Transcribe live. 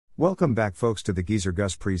Welcome back, folks, to the Geezer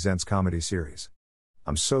Gus Presents Comedy Series.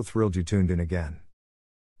 I'm so thrilled you tuned in again.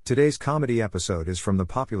 Today's comedy episode is from the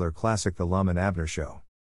popular classic The Lum and Abner Show.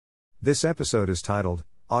 This episode is titled,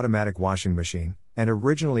 Automatic Washing Machine, and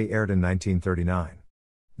originally aired in 1939.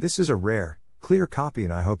 This is a rare, clear copy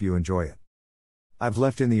and I hope you enjoy it. I've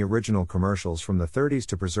left in the original commercials from the 30s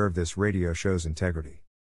to preserve this radio show's integrity.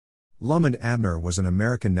 Lum and Abner was an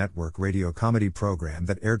American network radio comedy program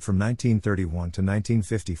that aired from 1931 to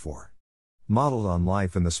 1954. Modeled on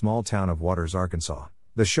life in the small town of Waters, Arkansas,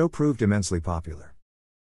 the show proved immensely popular.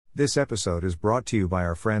 This episode is brought to you by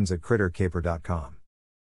our friends at CritterCaper.com.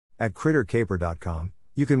 At CritterCaper.com,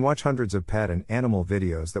 you can watch hundreds of pet and animal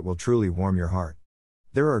videos that will truly warm your heart.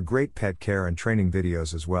 There are great pet care and training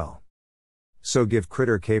videos as well. So give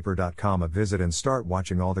CritterCaper.com a visit and start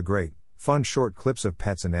watching all the great, fun short clips of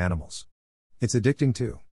pets and animals. It's addicting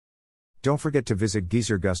too. Don't forget to visit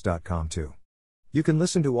GeezerGus.com too. You can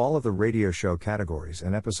listen to all of the radio show categories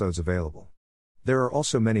and episodes available. There are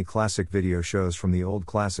also many classic video shows from the old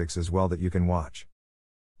classics as well that you can watch.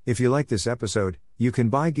 If you like this episode, you can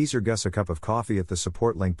buy Geezer Gus a cup of coffee at the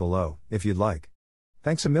support link below, if you'd like.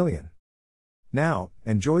 Thanks a million. Now,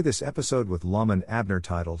 enjoy this episode with Lum and Abner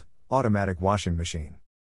titled, Automatic Washing Machine.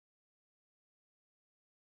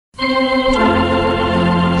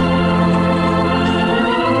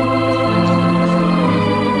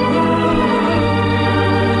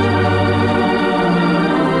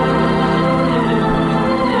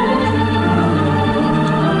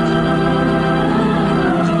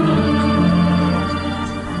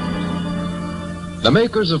 The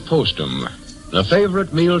makers of Postum, the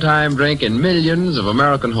favorite mealtime drink in millions of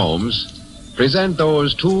American homes, present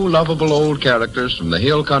those two lovable old characters from the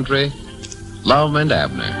hill country, Lum and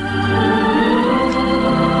Abner.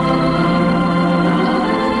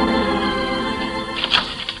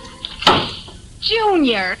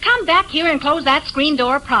 Junior, come back here and close that screen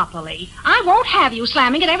door properly. I won't have you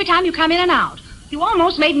slamming it every time you come in and out. You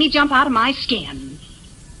almost made me jump out of my skin.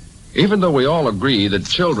 Even though we all agree that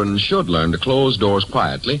children should learn to close doors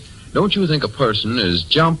quietly, don't you think a person as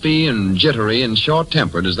jumpy and jittery and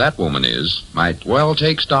short-tempered as that woman is might well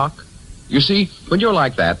take stock? You see, when you're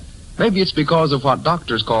like that, maybe it's because of what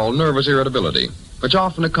doctors call nervous irritability, which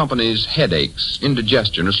often accompanies headaches,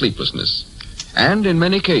 indigestion, or sleeplessness. And in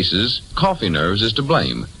many cases, coffee nerves is to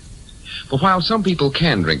blame. But while some people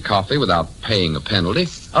can drink coffee without paying a penalty,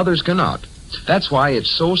 others cannot. That's why it's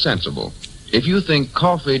so sensible, if you think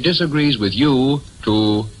coffee disagrees with you,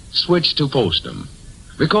 to switch to Postum.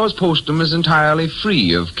 Because Postum is entirely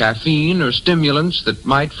free of caffeine or stimulants that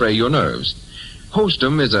might fray your nerves.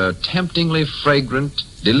 Postum is a temptingly fragrant,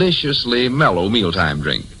 deliciously mellow mealtime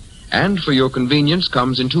drink, and for your convenience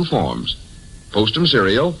comes in two forms: Postum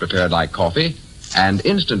cereal, prepared like coffee, and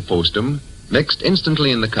instant Postum, mixed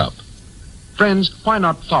instantly in the cup. Friends, why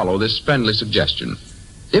not follow this friendly suggestion?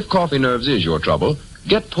 If coffee nerves is your trouble,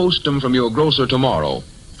 get Postum from your grocer tomorrow.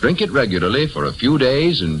 Drink it regularly for a few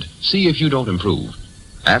days and see if you don't improve.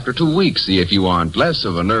 After 2 weeks, see if you aren't less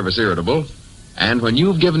of a nervous irritable. And when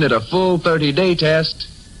you've given it a full 30-day test,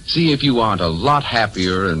 see if you aren't a lot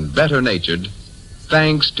happier and better-natured,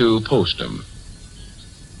 thanks to Postum.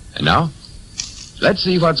 And now, let's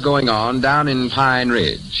see what's going on down in Pine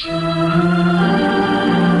Ridge.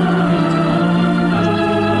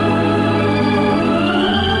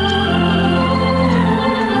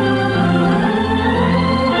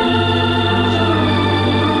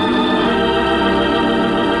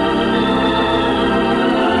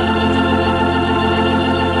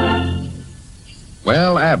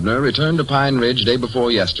 Well, Abner returned to Pine Ridge day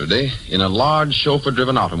before yesterday in a large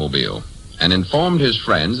chauffeur-driven automobile and informed his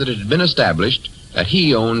friends that it had been established that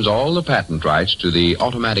he owns all the patent rights to the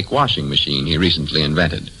automatic washing machine he recently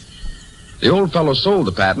invented. The old fellow sold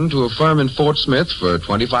the patent to a firm in Fort Smith for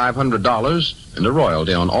 $2,500 and a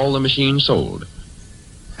royalty on all the machines sold.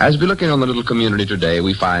 As we look in on the little community today,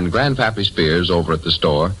 we find Grandpappy Spears over at the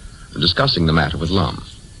store discussing the matter with Lum.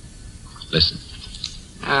 Listen.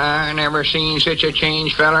 I never seen such a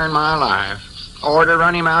changed feller in my life. Or to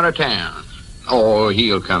run him out of town. Oh,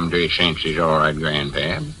 he'll come to his senses all right,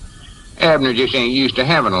 Grandpap. Abner just ain't used to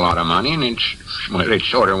having a lot of money, and it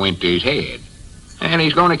sort of went to his head. And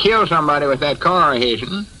he's going to kill somebody with that car of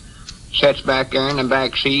his'n. Sets back there in the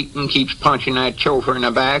back seat and keeps punching that chauffeur in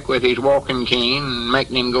the back with his walking cane and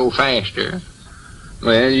making him go faster.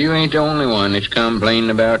 Well, you ain't the only one that's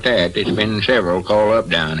complained about that. There's been several call up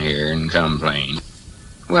down here and complain.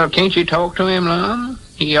 Well, can't you talk to him, Lum?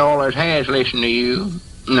 He always has listened to you.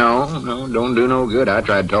 No, don't do no good. I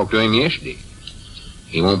tried to talk to him yesterday.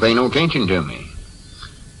 He won't pay no attention to me.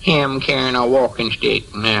 Him carrying a walking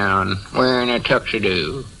stick now and wearing a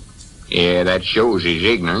tuxedo. Yeah, that shows his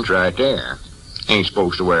ignorance right there. Ain't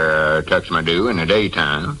supposed to wear a tux-ma-do in the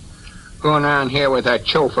daytime. Going around here with that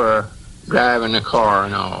chauffeur driving the car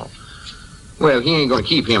and all. Well, he ain't gonna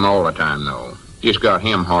keep him all the time, though. Just got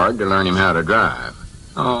him hard to learn him how to drive.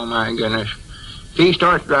 Oh, my goodness. If he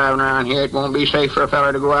starts driving around here, it won't be safe for a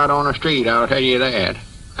feller to go out on the street, I'll tell you that.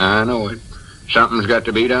 I know it. Something's got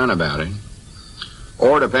to be done about it.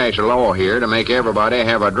 Or to pass a law here to make everybody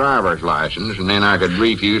have a driver's license, and then I could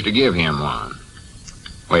refuse to give him one.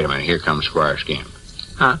 Wait a minute, here comes Squire Skimp.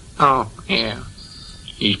 Huh? Oh, yeah.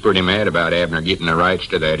 He's pretty mad about Abner getting the rights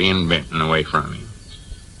to that inventing away from him.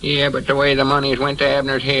 Yeah, but the way the money's went to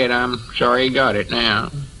Abner's head, I'm sorry he got it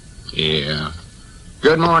now. Yeah.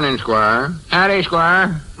 Good morning, Squire. Howdy,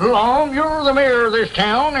 Squire. Long, you're the mayor of this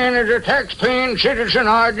town, and as a tax-paying citizen,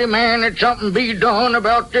 I demand that something be done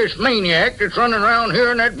about this maniac that's running around here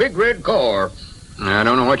in that big red car. I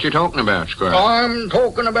don't know what you're talking about, Squire. I'm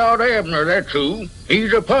talking about Abner, that's who.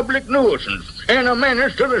 He's a public nuisance and a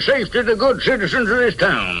menace to the safety of the good citizens of this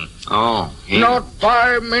town. Oh, him. Not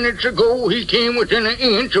 5 minutes ago, he came within an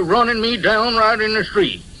inch of running me down right in the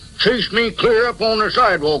street. Chased me clear up on the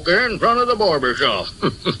sidewalk there in front of the barber shop.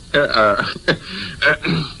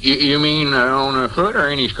 You mean on foot or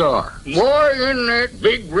in his car? Why, in that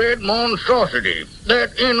big red monstrosity.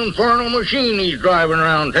 That infernal machine he's driving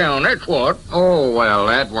around town, that's what. Oh, well,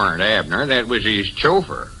 that weren't Abner. That was his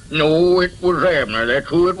chauffeur. No, it was Abner. That's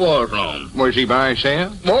who it was, Lum. Was he by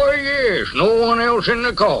himself? Why, yes. No one else in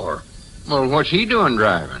the car. Well, what's he doing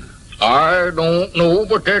driving? I don't know,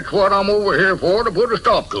 but that's what I'm over here for, to put a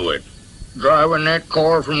stop to it. Driving that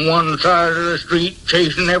car from one side of the street,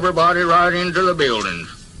 chasing everybody right into the buildings.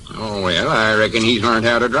 Oh, well, I reckon he's learned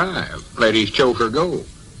how to drive. Let his chauffeur go.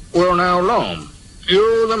 Well, now, Lum,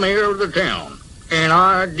 you're the mayor of the town, and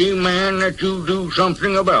I demand that you do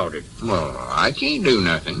something about it. Well, I can't do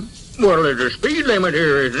nothing. Well, there's a speed limit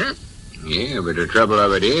here, isn't it? Yeah, but the trouble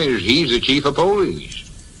of it is, he's the chief of police.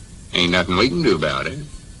 Ain't nothing we can do about it.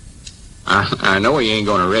 I know he ain't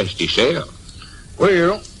gonna arrest himself.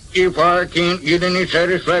 Well, if I can't get any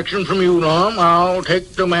satisfaction from you, Lum, I'll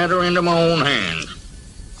take the matter into my own hands.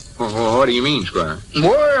 Well, what do you mean, Squire?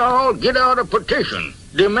 Well, I'll get out a petition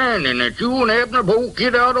demanding that you and Abner both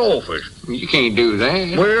get out of office. You can't do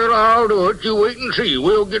that. Well, I'll do it. You wait and see.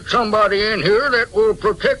 We'll get somebody in here that will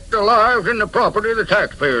protect the lives and the property of the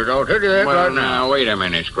taxpayers. I'll tell you that right now. Wait a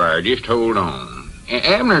minute, Squire. Just hold on.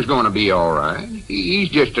 Abner's going to be all right. He's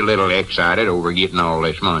just a little excited over getting all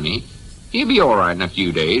this money. He'll be all right in a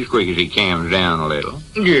few days, quick as he calms down a little.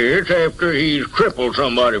 Yes, after he's crippled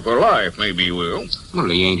somebody for life, maybe he will. Well,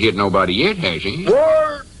 he ain't hit nobody yet, has he?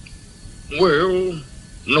 What? Well,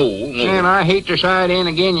 no. And I hate to side in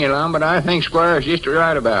again, you Lum, but I think Squire's just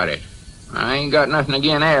right about it. I ain't got nothing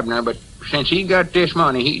again Abner, but since he got this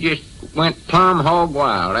money, he just went plumb hog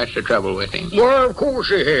wild. That's the trouble with him. Well, of course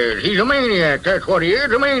he has. He's a maniac. That's what he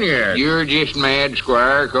is, a maniac. You're just mad,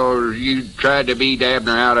 Squire, 'cause you tried to beat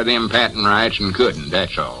Abner out of them patent rights and couldn't,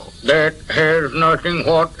 that's all. That has nothing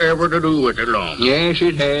whatever to do with it, Lum. Yes,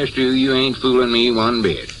 it has to. You ain't fooling me one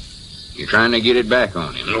bit. You're trying to get it back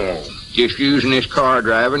on him. No. Just using this car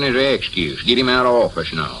driving as an excuse. Get him out of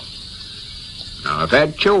office now. Now, if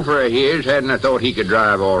that chauffeur of his hadn't have thought he could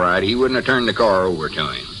drive all right, he wouldn't have turned the car over to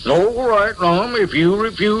him. All right, Lum. If you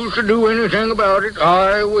refuse to do anything about it,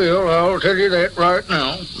 I will. I'll tell you that right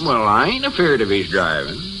now. Well, I ain't afraid of his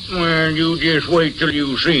driving. Well, you just wait till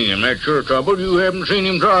you see him. That's your trouble. You haven't seen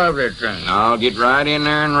him drive that thing. I'll get right in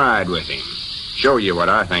there and ride with him. Show you what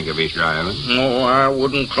I think of his driving. No, I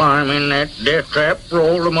wouldn't climb in that death trap for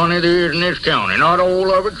all the money there is in this county. Not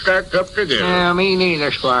all of it stacked up together. Yeah, me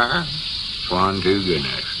neither, Squire. Swan to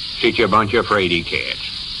goodness. Such a bunch of fraidy cats.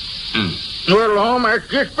 Well, Lum, that's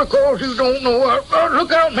just because you don't know.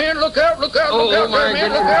 Look out, man. Look out, look out, look out, my man.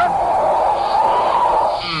 goodness. Look out.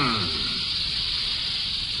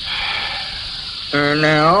 And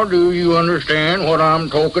now, do you understand what I'm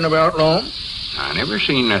talking about, Lum? I never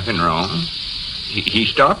seen nothing wrong. He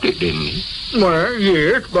stopped it, didn't he? Well,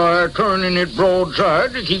 yes, by turning it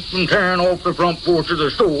broadside to keep from tearing off the front porch of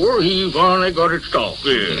the store, he finally got it stopped,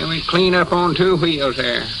 yes. Yeah, we clean up on two wheels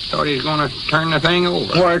there. Thought he was going to turn the thing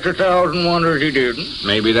over. Why, it's 1,000 wonders he didn't.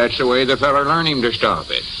 Maybe that's the way the feller learned him to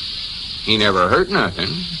stop it. He never hurt nothing.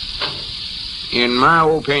 In my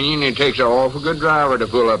opinion, it takes an awful good driver to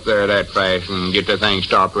pull up there that fast and get the thing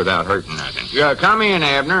stopped without hurting nothing. Yeah, come in,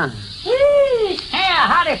 Abner.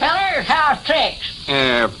 Howdy, fellers. How's tricks?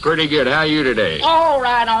 Pretty good. How you today? All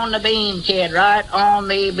right on the beam, kid. Right on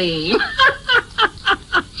the beam.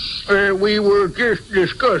 We were just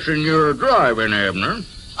discussing your driving, Abner.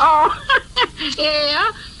 Oh,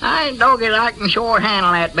 Yeah, I doggy, I can sure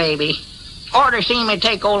handle that baby. Oughta seen me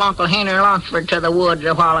take old Uncle Henry Lunsford to the woods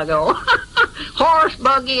a while ago. Horse,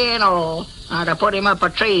 buggy, and all. I'd have put him up a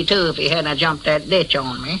tree, too, if he hadn't jumped that ditch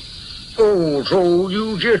on me. Oh, so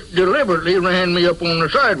you just deliberately ran me up on the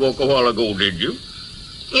sidewalk a while ago, did you?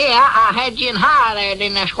 Yeah, I had you in high there,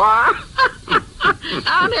 didn't I, Squire?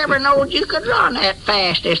 I never knowed you could run that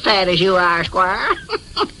fast as you are, Squire.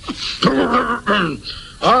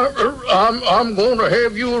 I'm going to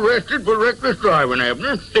have you arrested for reckless driving,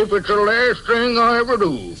 Abner, if it's the last thing I ever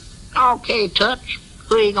do. Okay, Toots.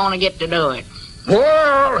 Who are you going to get to do it?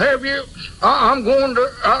 Well, I'll have you.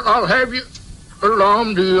 I'll have you.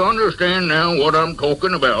 Lum, do you understand now what I'm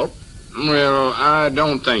talking about? Well, I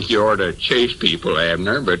don't think you ought to chase people,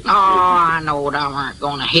 Abner, but... Oh, I knowed I weren't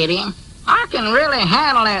going to hit him. I can really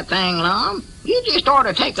handle that thing, Lum. You just ought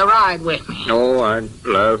to take a ride with me. Oh, I'd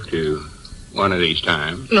love to. One of these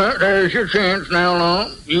times. Now, there's your chance now,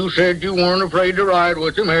 Lum. You said you weren't afraid to ride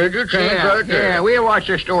with him. Here's your chance right there. Yeah, we'll watch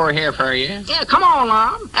the store here for you. Yeah, come on,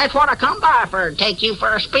 Lum. That's what I come by for, to take you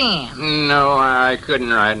for a spin. No, I couldn't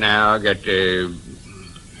right now.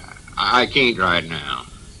 I can't right now.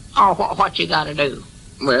 Oh, what you got to do?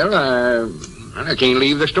 Well, I can't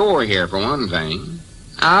leave the store here, for one thing.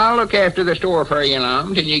 I'll look after the store for you,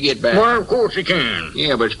 Lum, till you get back. Well, of course you can.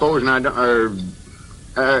 Yeah, but supposing I don't...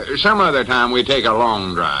 some other time we take a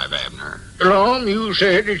long drive, Abner. Lum, you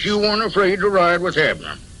said that you weren't afraid to ride with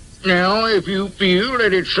Abner. Now, if you feel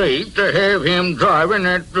that it's safe to have him driving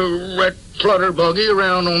that flutter buggy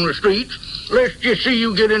around on the streets, let's just see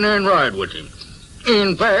you get in there and ride with him.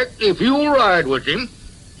 In fact, if you'll ride with him,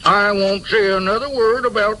 I won't say another word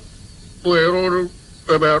about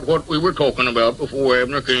what we were talking about before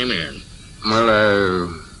Abner came in. Well,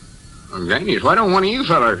 Grannies, why don't one of you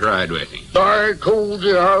fellas ride with him? I told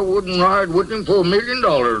you I wouldn't ride with him for $1 million,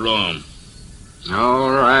 Lum.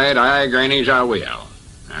 All right, Grannies, I will.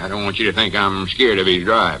 I don't want you to think I'm scared of his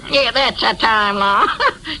driving. Yeah, that's the time, Lum.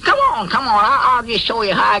 Come on. I'll just show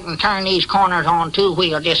you how I can turn these corners on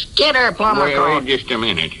two-wheel. Just get her plumb across. Wait just a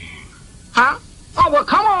minute. Huh? Oh, well,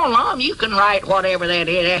 come on, Lum. You can write whatever that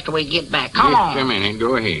is after we get back. Come on. Just a minute.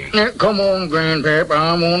 Go ahead. Now, come on, Grandpap.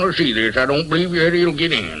 I want to see this. I don't believe yet he'll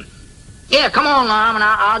get in. Yeah, come on, Lum, and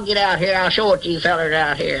I'll get out here. I'll show it to you fellas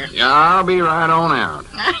out here. Yeah, I'll be right on out.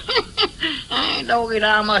 Hey, doggy,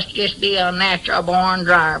 I must just be a natural-born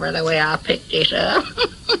driver the way I picked this up.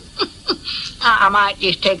 I might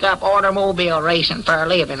just take up automobile racing for a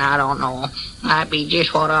living. I don't know. Might be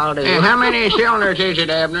just what I'll do. And how many cylinders is it,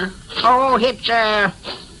 Abner? Oh,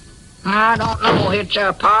 I don't know. It's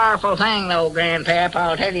a powerful thing, though, Grandpap.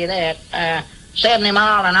 I'll tell you that. 70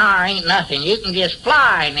 miles an hour ain't nothing. You can just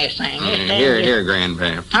fly in this thing. Here,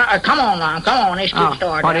 Grandpap. Come on, Lum. Come on. Let's get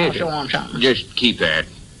started. What I'll is show it? them something. Just keep that.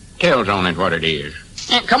 Tells on it what it is.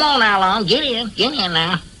 Come on now, Lum. Get in. Get in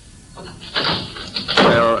now.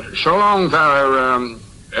 Well, so long, fella.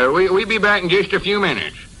 We'll be back in just a few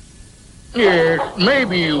minutes. Yes,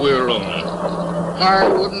 maybe you will, Lum. I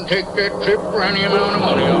wouldn't take that trip for any amount of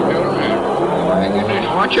money, I'll tell you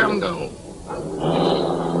that. Watch them go.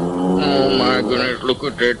 Oh, my goodness, look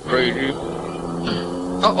at that crazy.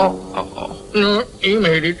 No, he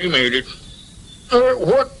made it.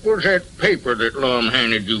 What was that paper that Lum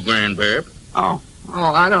handed you, Grandpap? Oh,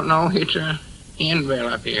 I don't know. It's a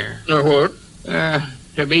envelope here. What?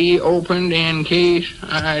 To be opened in case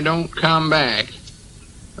I don't come back.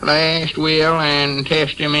 Last will and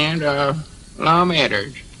testament of Lum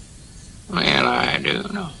Edwards. Well, I do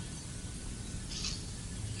know.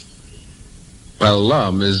 Well,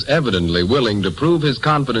 Lum is evidently willing to prove his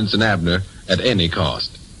confidence in Abner at any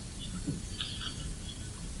cost.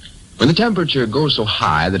 When the temperature goes so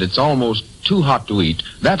high that it's almost too hot to eat,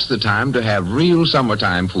 that's the time to have real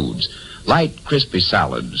summertime foods. Light, crispy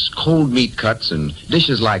salads, cold meat cuts, and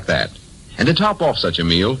dishes like that. And to top off such a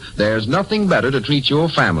meal, there's nothing better to treat your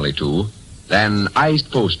family to than iced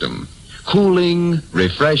postum. Cooling,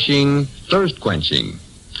 refreshing, thirst-quenching.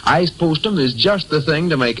 Iced postum is just the thing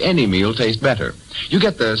to make any meal taste better. You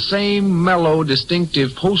get the same mellow,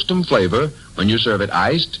 distinctive postum flavor when you serve it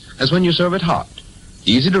iced as when you serve it hot.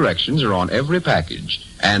 Easy directions are on every package,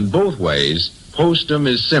 and both ways, postum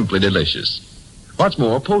is simply delicious. What's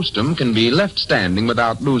more, postum can be left standing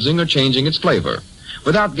without losing or changing its flavor,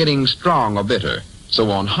 without getting strong or bitter. So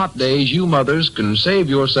on hot days, you mothers can save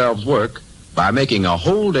yourselves work by making a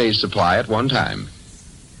whole day's supply at one time.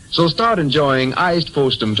 So start enjoying iced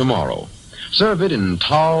postum tomorrow. Serve it in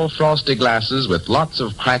tall, frosty glasses with lots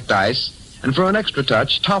of cracked ice, and for an extra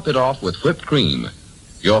touch, top it off with whipped cream.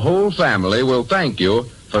 Your whole family will thank you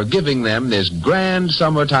for giving them this grand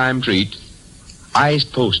summertime treat,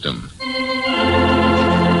 iced postum.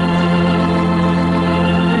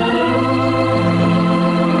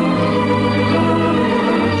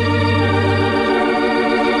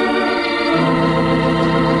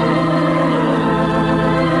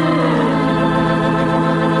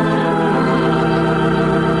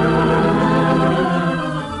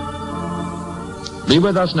 Be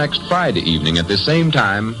with us next Friday evening at the same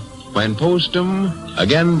time when Postum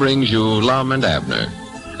again brings you Lum and Abner.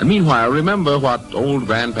 And meanwhile, remember what old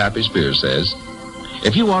Grandpappy Spears says.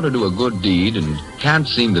 If you want to do a good deed and can't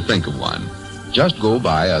seem to think of one, just go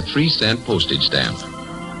buy a 3-cent postage stamp.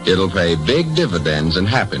 It'll pay big dividends and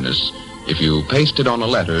happiness if you paste it on a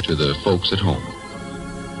letter to the folks at home.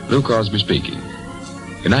 Lou Crosby speaking.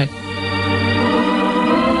 Good night.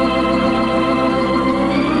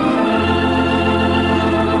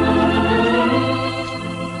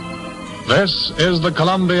 This is the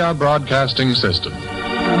Columbia Broadcasting System.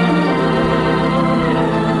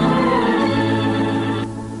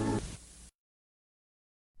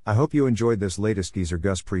 I hope you enjoyed this latest Geezer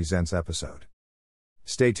Gus Presents episode.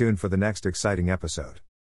 Stay tuned for the next exciting episode.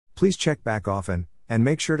 Please check back often, and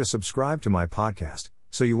make sure to subscribe to my podcast,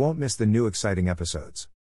 so you won't miss the new exciting episodes.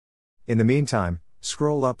 In the meantime,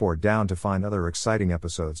 scroll up or down to find other exciting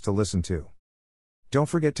episodes to listen to. Don't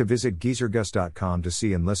forget to visit geezergus.com to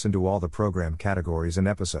see and listen to all the program categories and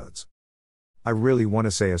episodes. I really want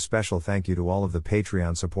to say a special thank you to all of the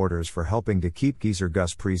Patreon supporters for helping to keep Geezer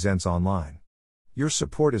Gus Presents online. Your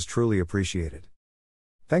support is truly appreciated.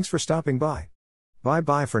 Thanks for stopping by.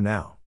 Bye-bye for now.